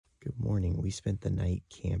Good morning. We spent the night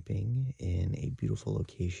camping in a beautiful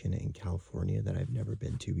location in California that I've never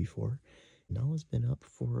been to before. Nala's been up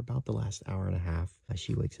for about the last hour and a half.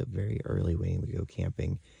 She wakes up very early when we go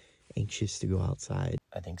camping, anxious to go outside.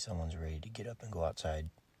 I think someone's ready to get up and go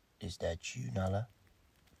outside. Is that you, Nala?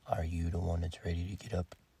 Are you the one that's ready to get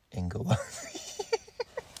up and go out?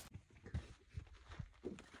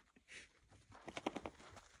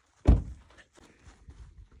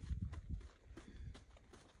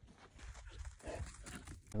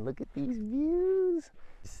 Look at these views.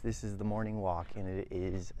 This is the morning walk and it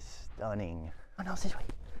is stunning. Oh no, this way.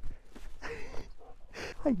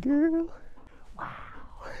 Hi girl. Wow.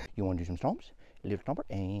 You want to do some stomps? Little stomper.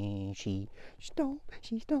 And she stomp,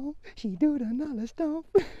 she do the Nala stomp.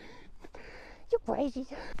 You crazy.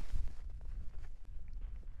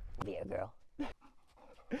 Yeah, girl.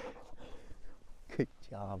 Good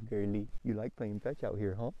job, girly. You like playing fetch out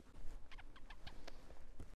here, huh?